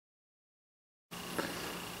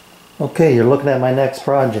Okay, you're looking at my next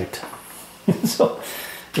project. So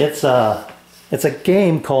it's a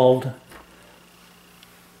game called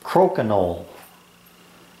Crokinole.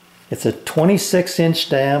 It's a 26-inch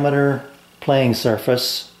diameter playing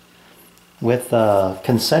surface with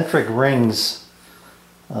concentric rings.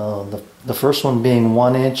 The first one being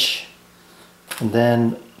 1 inch, and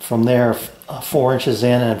then from there 4 inches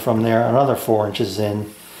in, and from there another 4 inches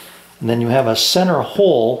in. And then you have a center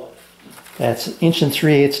hole that's 1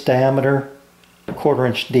 3/8 diameter, 1/4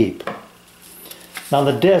 inch deep. Now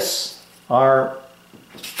the discs are,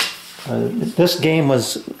 this game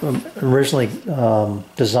was originally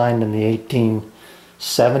designed in the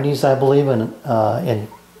 1870s, I believe,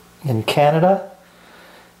 in Canada,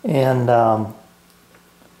 and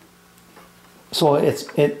so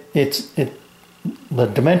the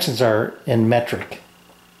dimensions are in metric,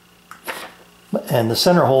 and the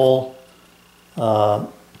center hole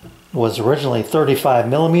was originally 35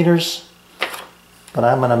 millimeters, but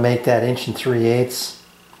I'm going to make that 1 3/8,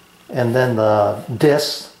 and then the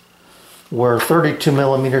discs were 32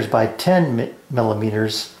 millimeters by 10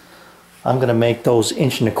 millimeters. I'm going to make those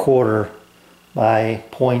 1 1/4 by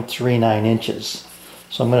 0.39 inches.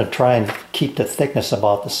 So I'm going to try and keep the thickness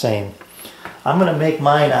about the same. I'm going to make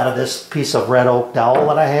mine out of this piece of red oak dowel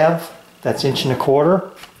that I have. That's 1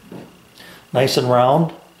 1/4, nice and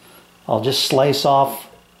round. I'll just slice off.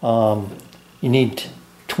 You need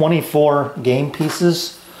 24 game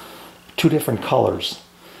pieces, 2 different colors.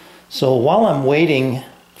 So while I'm waiting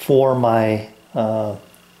for my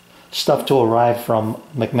stuff to arrive from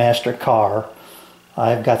McMaster Carr,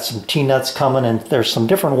 I've got some T-nuts coming, and there's some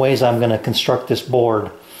different ways I'm going to construct this board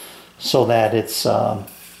so that it's a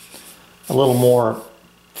little more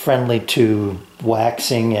friendly to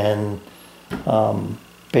waxing and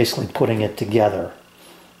basically putting it together.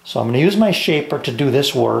 So I'm going to use my shaper to do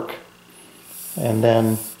this work, and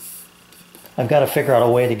then I've got to figure out a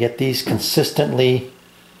way to get these consistently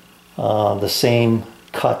the same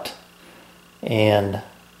cut and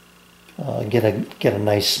get a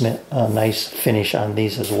nice finish on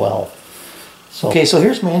these as well. So, okay, so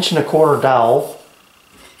here's my 1 1/4 dowel.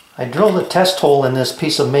 I drilled a test hole in this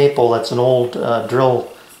piece of maple. That's an old drill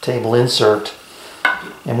table insert,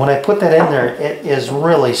 and when I put that in there, it is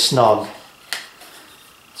really snug.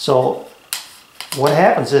 So what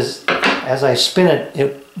happens is, as I spin it,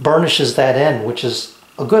 it burnishes that end, which is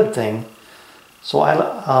a good thing. So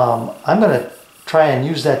I'm going to try and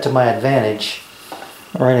use that to my advantage.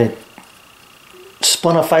 All right, I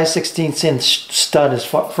spun a 5/16 inch stud.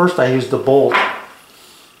 First I used the bolt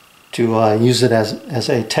to use it as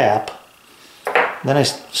a tap. Then I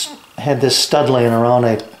had this stud laying around.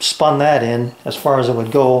 I spun that in as far as it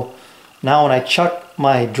would go. Now when I chuck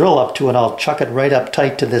my drill up to it, I'll chuck it right up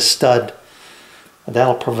tight to this stud.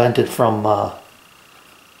 That'll prevent it from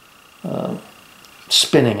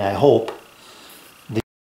spinning, I hope.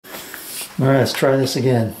 All right, let's try this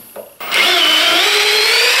again.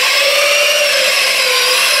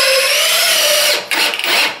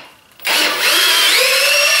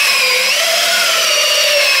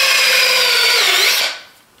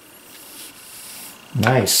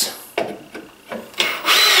 Nice.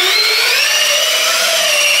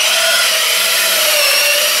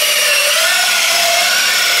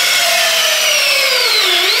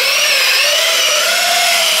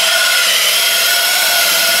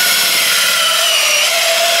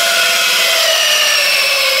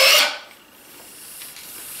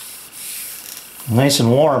 Nice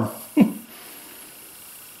and warm.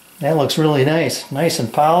 That looks really nice. Nice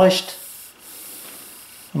and polished.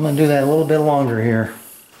 I'm going to do that a little bit longer here.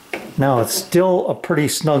 Now it's still a pretty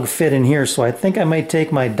snug fit in here, so I think I might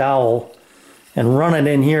take my dowel and run it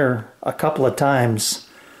in here a couple of times.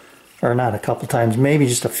 Or not a couple of times, maybe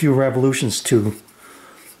just a few revolutions to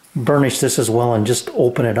burnish this as well and just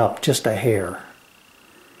open it up just a hair.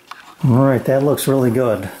 Alright, that looks really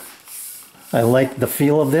good. I like the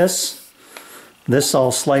feel of this. This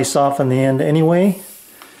I'll slice off in the end anyway.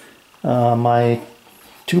 My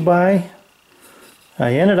 2x,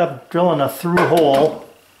 I ended up drilling a through hole,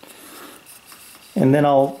 and then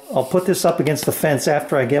I'll put this up against the fence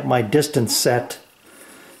after I get my distance set.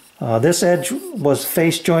 This edge was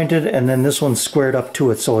face jointed, and then this one's squared up to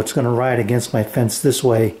it, so it's going to ride against my fence this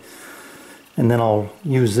way, and then I'll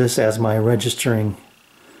use this as my registering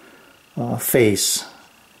face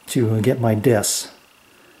to get my disc.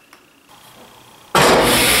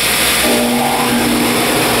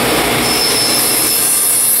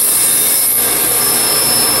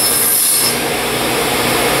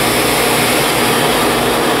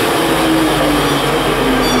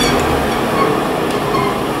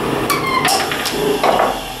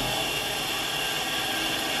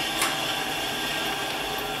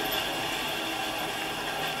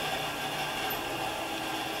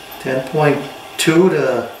 10.2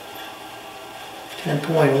 to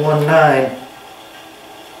 10.19.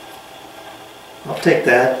 I'll take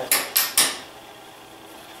that.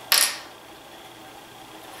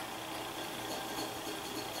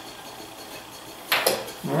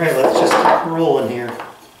 Alright, let's just keep rolling here.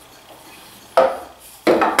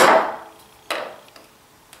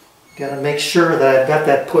 Got to make sure that I've got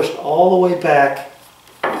that pushed all the way back.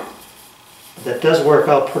 That does work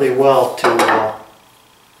out pretty well to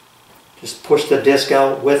just push the disc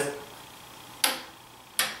out with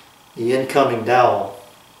the incoming dowel.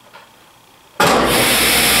 But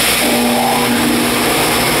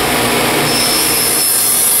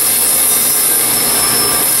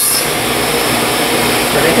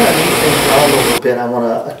I got to move things around a little bit. I want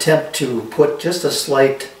to attempt to put just a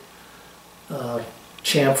slight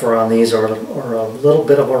chamfer on these, or a little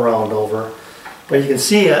bit of a round over. But you can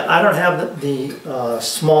see I don't have the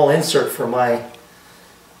small insert for my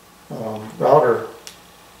router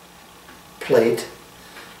plate,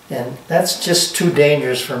 and that's just too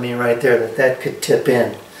dangerous for me right there, that could tip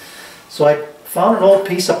in. So I found an old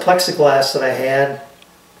piece of plexiglass that I had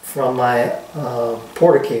from my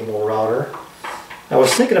Porta-Cable router. I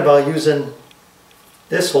was thinking about using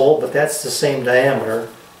this hole, but that's the same diameter.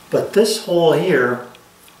 But this hole here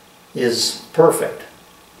is perfect.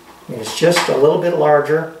 I mean, it's just a little bit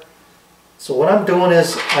larger. So what I'm doing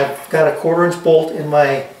is I've got a 1/4 inch bolt in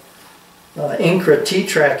my Incra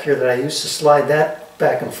T-track here that I used to slide that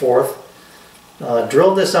back and forth.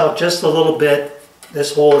 Drilled this out just a little bit.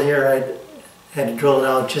 This hole here I had to drill it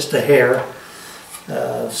out just a hair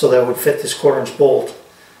so that would fit this 1/4 inch bolt.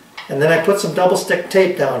 And then I put some double stick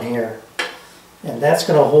tape down here, and that's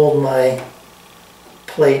going to hold my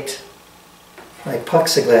plate, my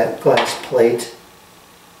plexiglass plate,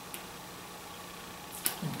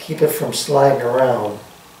 and keep it from sliding around.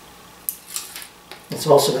 It's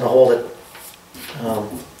also going to hold it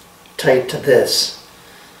tight to this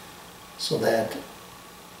so that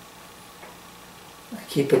I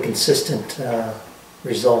keep a consistent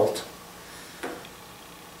result.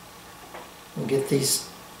 We'll get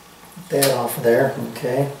that off of there,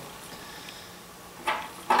 okay.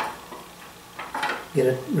 Get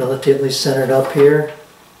it relatively centered up here.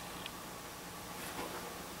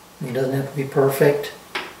 It doesn't have to be perfect.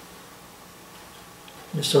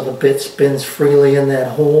 Just so the bit spins freely in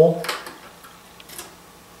that hole.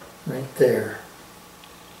 Right there.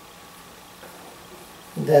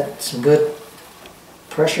 That's some good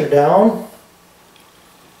pressure down.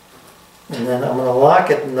 And then I'm going to lock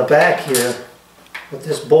it in the back here with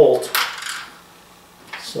this bolt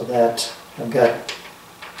so that I've got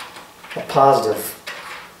a positive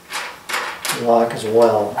lock as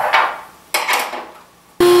well.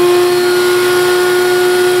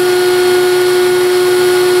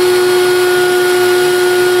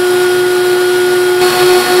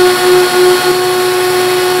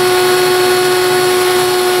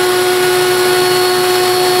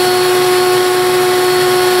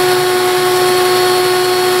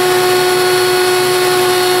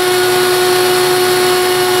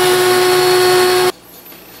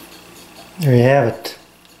 There you have it.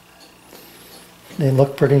 They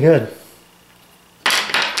look pretty good.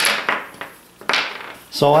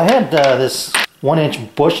 So I had this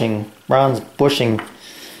 1-inch bushing, bronze bushing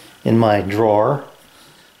in my drawer,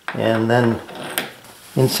 and then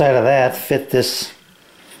inside of that fit this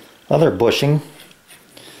other bushing.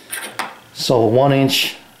 So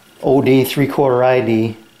 1-inch OD, 3/4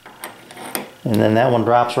 ID, and then that one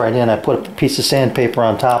drops right in. I put a piece of sandpaper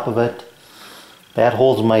on top of it. That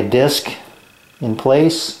holds my disc in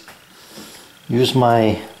place. Use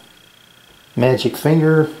my magic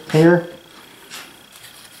finger here.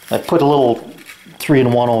 I put a little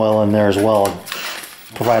 3-in-1 oil in there as well,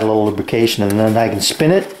 provide a little lubrication, and then I can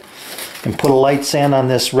spin it and put a light sand on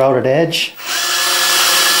this routed edge.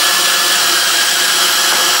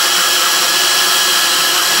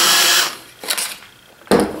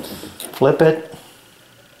 Flip it.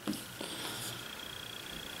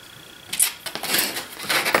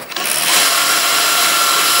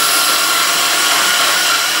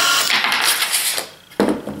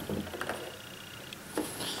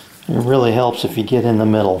 It really helps if you get in the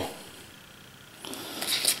middle.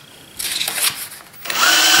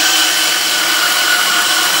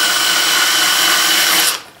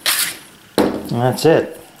 And that's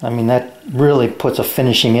it. I mean, that really puts a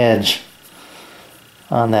finishing edge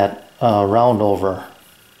on that round over.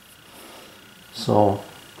 So,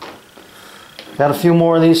 got a few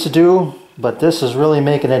more of these to do, but this is really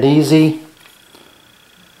making it easy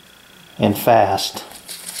and fast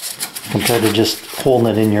compared to just holding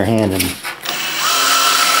it in your hand and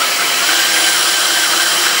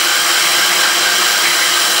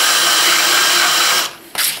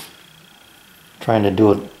Trying to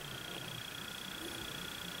do it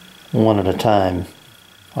one at a time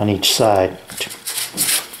on each side.